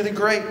really, really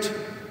great."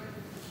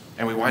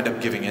 And we wind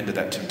up giving in to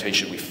that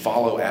temptation. We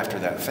follow after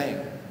that thing.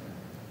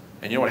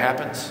 And you know what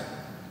happens?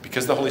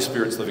 Because the Holy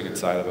Spirit's living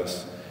inside of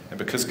us, and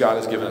because God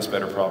has given us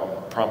better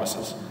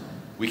promises,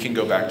 we can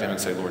go back to him and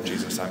say, "Lord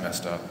Jesus, I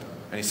messed up."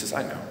 And he says,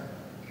 "I know.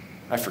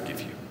 I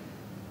forgive you."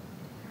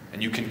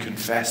 And you can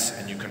confess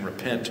and you can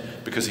repent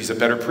because he's a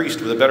better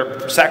priest with a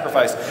better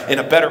sacrifice in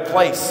a better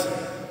place.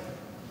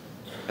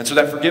 And so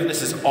that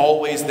forgiveness is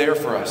always there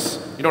for us.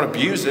 You don't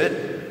abuse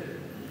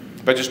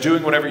it by just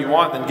doing whatever you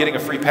want and then getting a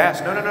free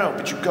pass. No, no, no.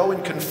 But you go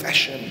in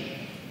confession.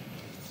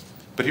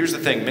 But here's the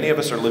thing. Many of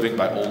us are living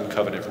by old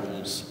covenant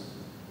rules.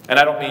 And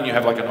I don't mean you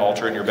have like an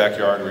altar in your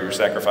backyard where you're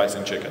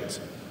sacrificing chickens.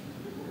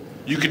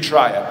 You could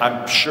try it.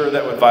 I'm sure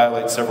that would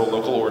violate several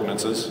local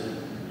ordinances.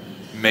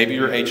 Maybe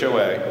your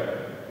HOA.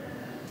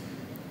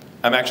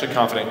 I'm actually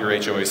confident your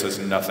HOA says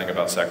nothing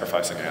about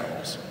sacrificing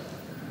animals.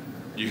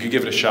 You could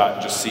give it a shot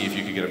and just see if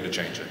you could get them to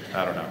change it.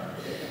 I don't know.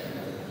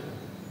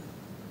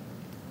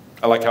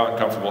 I like how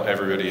uncomfortable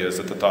everybody is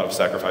at the thought of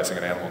sacrificing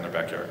an animal in their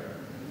backyard.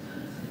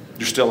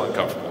 You're still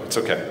uncomfortable. It's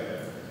okay.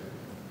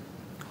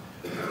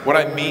 What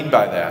I mean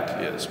by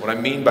that is, what I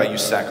mean by you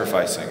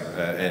sacrificing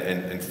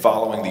and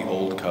following the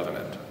old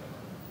covenant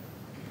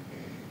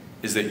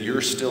is that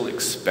you're still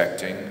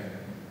expecting,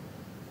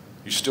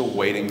 you're still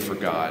waiting for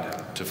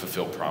God to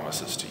fulfill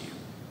promises to you.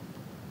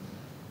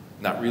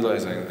 Not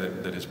realizing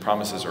that his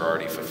promises are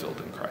already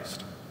fulfilled in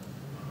Christ.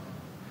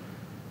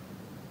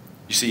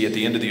 You see, at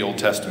the end of the Old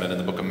Testament in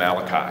the book of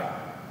Malachi,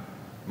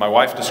 my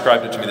wife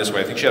described it to me this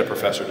way. I think she had a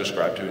professor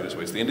describe it to me this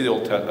way. It's the end of the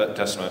Old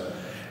Testament,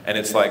 and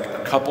it's like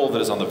a couple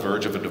that is on the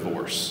verge of a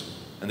divorce,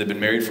 and they've been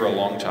married for a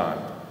long time.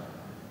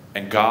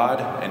 And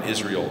God and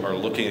Israel are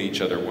looking at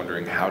each other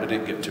wondering, how did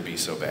it get to be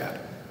so bad?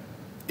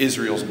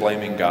 Israel's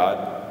blaming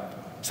God,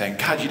 saying,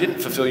 God, you didn't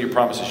fulfill your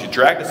promises. You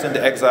dragged us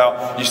into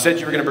exile. You said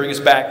you were going to bring us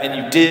back, and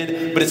you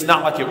did, but it's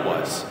not like it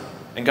was.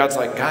 And God's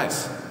like,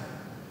 guys,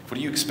 what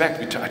do you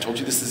expect? I told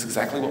you this is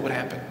exactly what would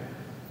happen.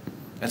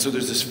 And so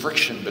there's this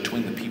friction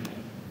between the people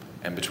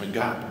and between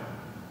God.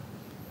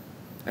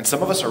 And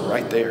some of us are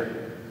right there.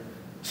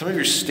 Some of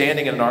you are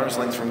standing at an arm's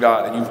length from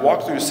God, and you've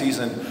walked through a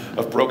season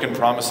of broken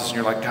promises, and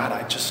you're like,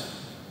 God,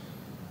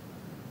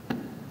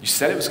 you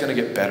said it was going to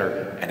get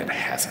better, and it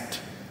hasn't.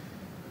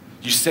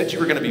 You said you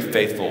were going to be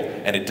faithful,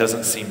 and it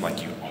doesn't seem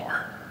like you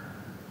are.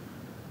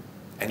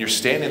 And you're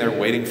standing there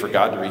waiting for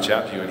God to reach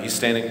out to you, and he's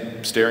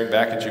staring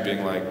back at you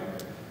being like,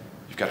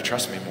 you've got to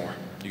trust me more.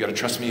 You've got to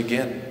trust me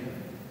again.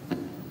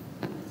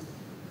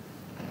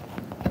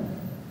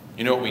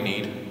 You know what we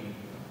need?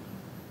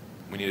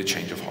 We need a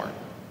change of heart.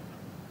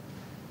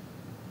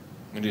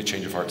 We need a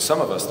change of heart.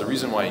 Some of us, the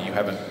reason why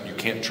you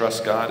can't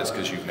trust God is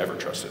because you've never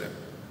trusted him.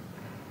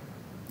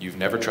 You've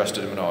never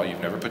trusted him at all.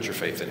 You've never put your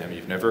faith in him.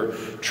 You've never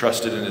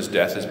trusted in his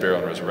death, his burial,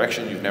 and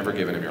resurrection. You've never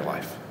given him your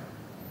life.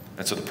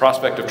 And so the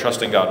prospect of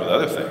trusting God with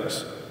other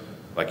things,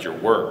 like your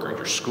work or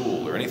your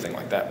school or anything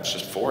like that, it's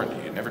just foreign to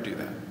you. You never do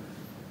that.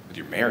 With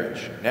your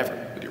marriage, never.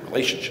 With your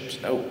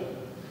relationships, no.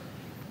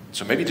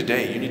 So maybe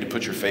today you need to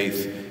put your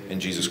faith in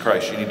Jesus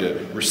Christ. You need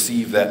to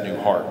receive that new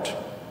heart.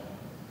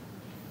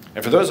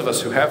 And for those of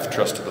us who have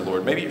trusted the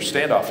Lord, maybe you're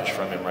standoffish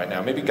from him right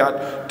now. Maybe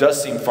God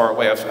does seem far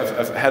away.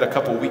 I've had a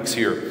couple weeks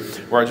here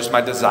where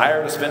my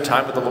desire to spend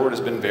time with the Lord has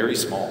been very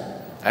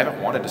small. I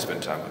haven't wanted to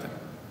spend time with him.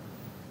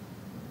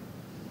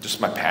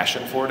 Just my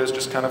passion for it has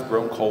just kind of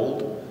grown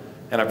cold.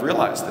 And I've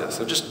realized this.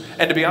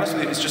 And to be honest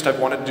with you, it's just I've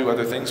wanted to do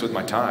other things with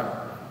my time.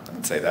 I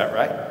would say that,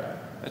 right?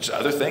 It's just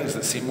other things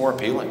that seem more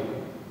appealing.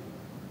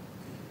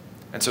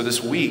 And so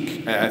this week,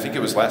 and I think it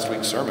was last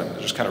week's sermon,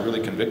 it just kind of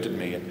really convicted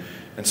me.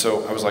 And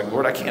so I was like,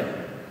 Lord, I can't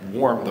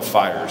warm the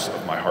fires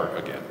of my heart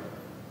again.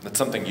 That's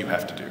something you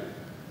have to do.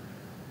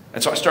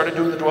 And so I started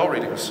doing the dwell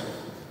readings.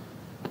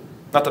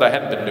 Not that I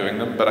hadn't been doing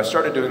them, but I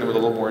started doing them with a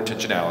little more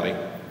intentionality,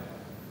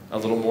 a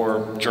little more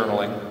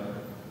journaling,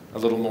 a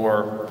little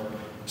more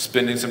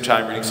spending some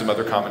time reading some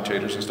other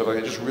commentators and stuff like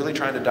that, just really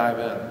trying to dive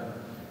in.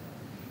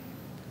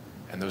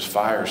 And those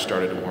fires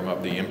started to warm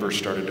up. The embers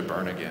started to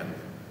burn again.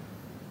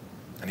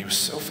 And he was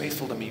so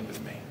faithful to meet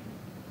with me.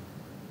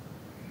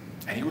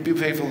 And he would be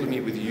faithful to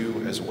meet with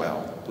you as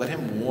well. Let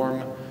him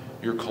warm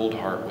your cold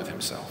heart with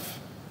himself.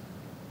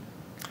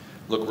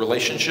 Look,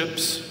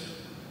 relationships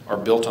are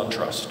built on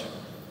trust.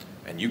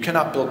 And you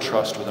cannot build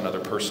trust with another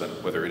person,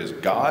 whether it is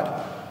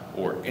God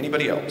or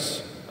anybody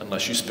else,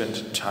 unless you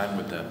spend time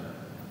with them.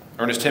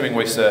 Ernest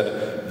Hemingway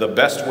said, the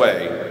best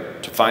way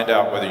to find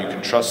out whether you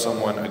can trust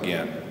someone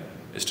again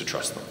is to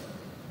trust them.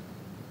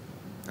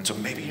 And so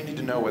maybe you need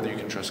to know whether you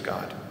can trust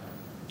God,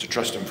 to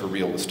trust him for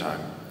real this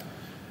time.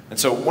 And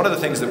so one of the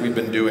things that we've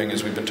been doing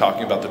as we've been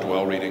talking about the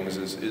dwell readings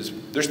is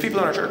there's people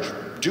in our church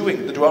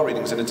doing the dwell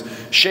readings, and it's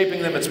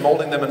shaping them, it's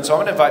molding them. And so I'm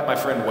going to invite my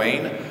friend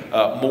Wayne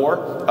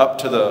Moore up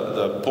to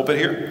the pulpit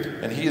here,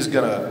 and he is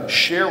going to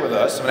share with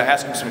us. I'm going to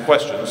ask him some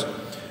questions,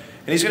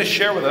 and he's going to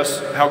share with us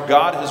how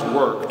God has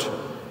worked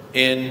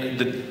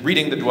in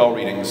reading the dwell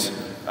readings.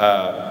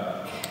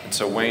 And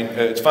so Wayne,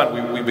 it's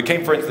fun. We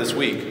became friends this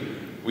week.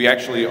 We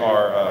actually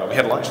we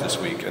had lunch this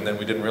week, and then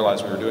we didn't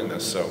realize we were doing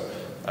this, so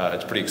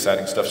it's pretty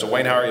exciting stuff. So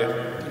Wayne, how are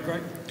you?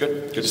 Great.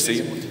 Good to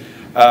see you.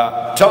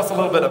 Tell us a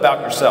little bit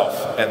about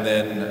yourself, and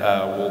then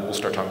we'll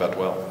start talking about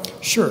dwell.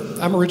 Sure.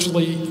 I'm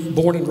originally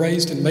born and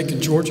raised in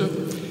Macon, Georgia.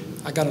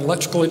 I got an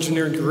electrical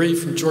engineering degree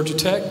from Georgia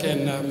Tech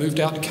and moved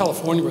out to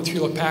California with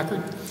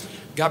Hewlett-Packard.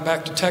 Got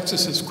back to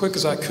Texas as quick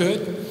as I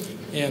could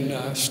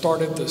and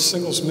started the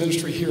singles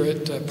ministry here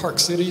at Park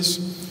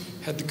Cities.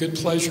 Had the good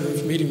pleasure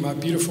of meeting my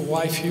beautiful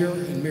wife here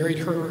and married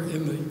her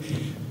in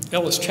the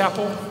Ellis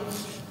Chapel.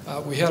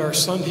 We had our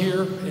son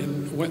here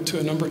and went to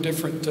a number of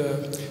different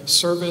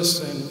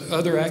service and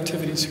other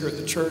activities here at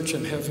the church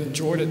and have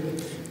enjoyed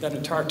it that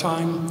entire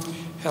time.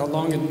 Had a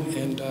long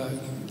and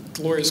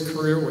glorious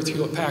career with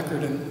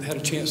Hewlett-Packard and had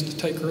a chance to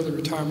take early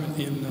retirement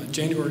in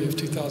January of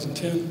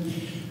 2010.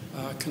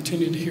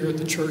 Continued here at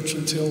the church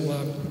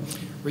until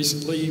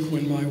recently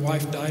when my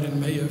wife died in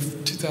May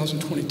of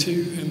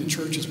 2022, and the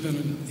church has been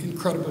an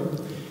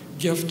incredible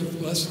gift of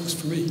blessings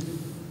for me.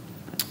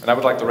 And I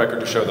would like the record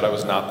to show that I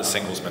was not the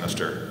singles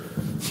minister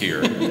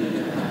here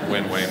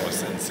when Wayne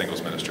was in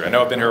singles ministry. I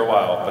know I've been here a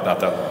while, but not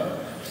that long.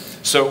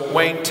 So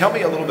Wayne, tell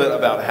me a little bit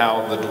about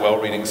how the dwell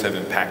readings have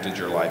impacted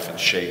your life and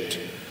shaped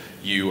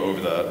you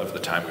over the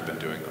time we've been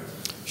doing them.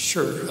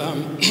 Sure.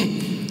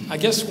 I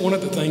guess one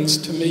of the things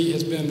to me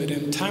has been that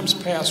in times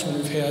past when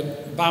we've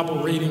had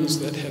Bible readings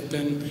that have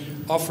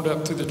been offered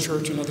up through the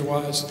church and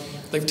otherwise,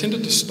 they've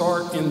tended to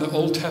start in the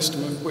Old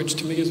Testament, which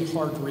to me is a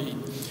hard read.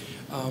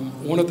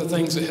 One of the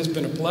things that has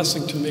been a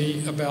blessing to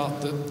me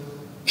about the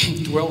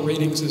dwell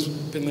readings has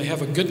been they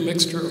have a good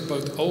mixture of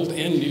both old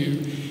and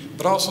new,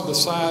 but also the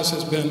size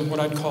has been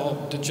what I'd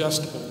call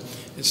digestible.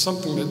 It's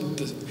something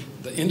that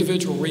the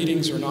individual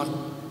readings are not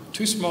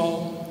too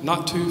small,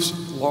 not too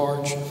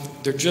large,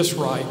 they're just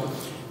right.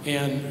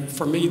 And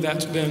for me,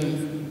 that's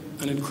been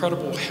an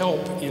incredible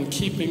help in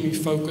keeping me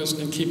focused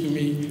and keeping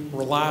me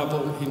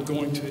reliable in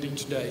going to it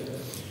each day.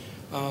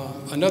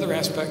 Another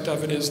aspect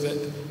of it is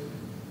that,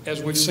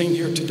 as we've seen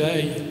here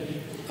today,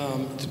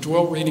 the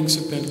dwell readings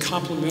have been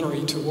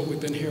complementary to what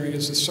we've been hearing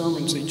as the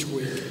sermons each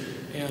week.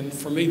 And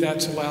for me,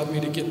 that's allowed me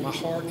to get my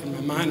heart and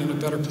my mind in a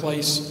better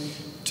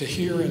place to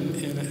hear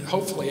and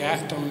hopefully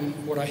act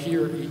on what I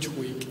hear each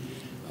week.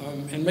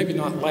 And maybe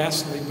not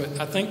lastly, but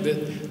I think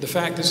that the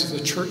fact this is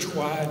a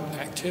church-wide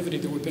activity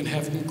that we've been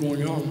having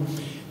going on,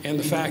 and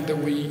the fact that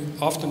we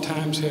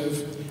oftentimes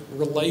have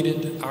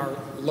related our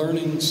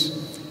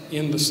learnings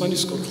in the Sunday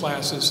school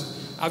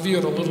classes, I view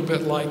it a little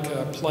bit like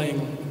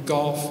playing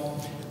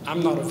golf.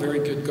 I'm not a very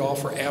good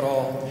golfer at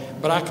all,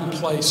 but I can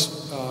play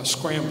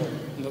scramble.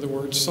 In other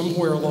words,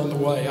 somewhere along the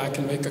way I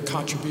can make a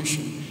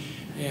contribution.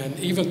 And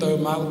even though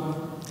my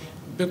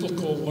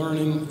biblical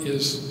learning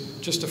is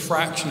just a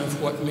fraction of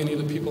what many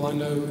of the people I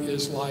know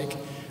is like,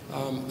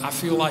 I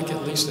feel like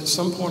at least at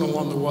some point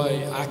along the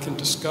way, I can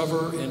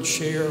discover and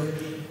share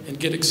and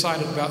get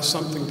excited about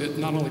something that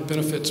not only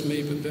benefits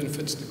me, but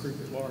benefits the group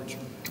at large.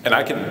 And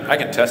I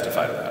can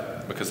testify to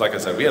that, because like I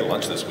said, we had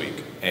lunch this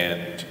week,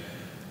 and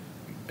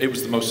it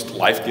was the most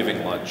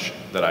life-giving lunch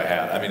that I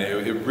had. I mean,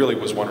 it really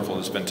was wonderful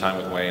to spend time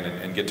with Wayne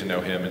and get to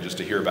know him and just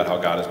to hear about how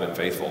God has been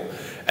faithful.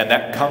 And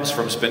that comes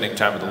from spending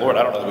time with the Lord.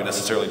 I don't know that we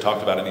necessarily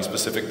talked about any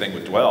specific thing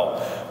with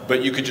Dwell,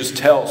 but you could just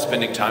tell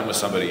spending time with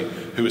somebody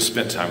who has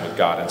spent time with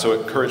God. And so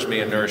it encouraged me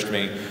and nourished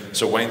me.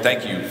 So Wayne,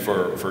 thank you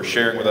for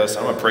sharing with us.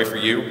 I'm going to pray for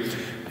you,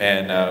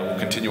 and we'll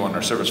continue on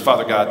our service.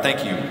 Father God,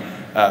 thank you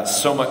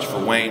so much for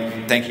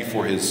Wayne. Thank you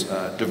for his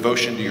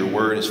devotion to your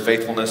word, his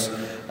faithfulness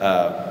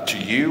to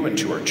you and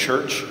to our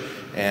church.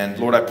 And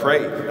Lord, I pray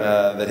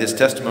that his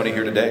testimony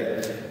here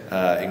today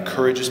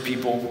encourages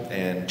people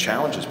and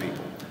challenges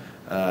people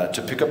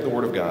to pick up the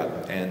word of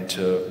God and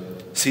to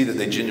see that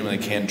they genuinely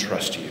can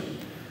trust you,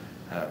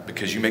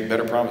 because you make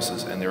better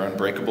promises, and they're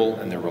unbreakable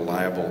and they're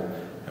reliable,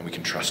 and we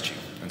can trust you.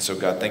 And so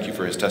God, thank you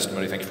for his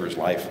testimony. Thank you for his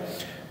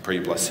life. I pray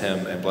you bless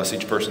him and bless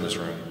each person in this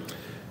room.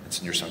 It's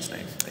in your son's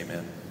name.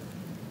 Amen.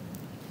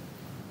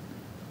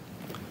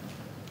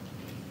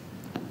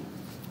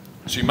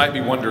 So you might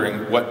be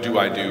wondering, what do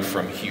I do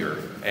from here?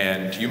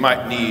 And you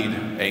might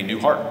need a new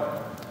heart.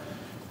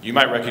 You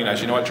might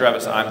recognize, you know what,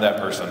 Travis, I'm that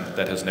person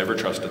that has never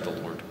trusted the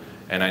Lord,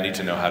 and I need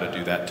to know how to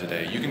do that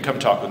today. You can come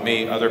talk with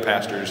me, other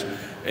pastors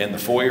in the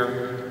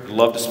foyer. I'd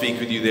love to speak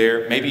with you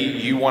there. Maybe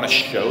you want to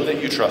show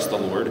that you trust the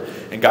Lord,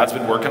 and God's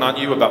been working on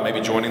you about maybe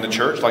joining the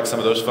church like some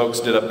of those folks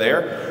did up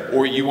there,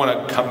 or you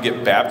want to come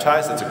get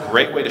baptized. That's a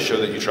great way to show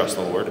that you trust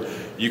the Lord.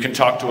 You can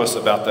talk to us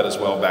about that as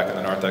well back in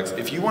the narthex.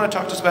 If you want to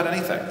talk to us about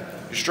anything,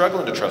 you're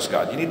struggling to trust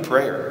God, you need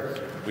prayer,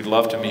 we'd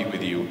love to meet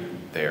with you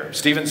there.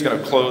 Stephen's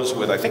going to close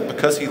with, I think,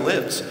 Because He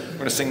Lives. We're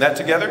going to sing that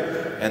together,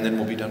 and then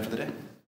we'll be done for the day.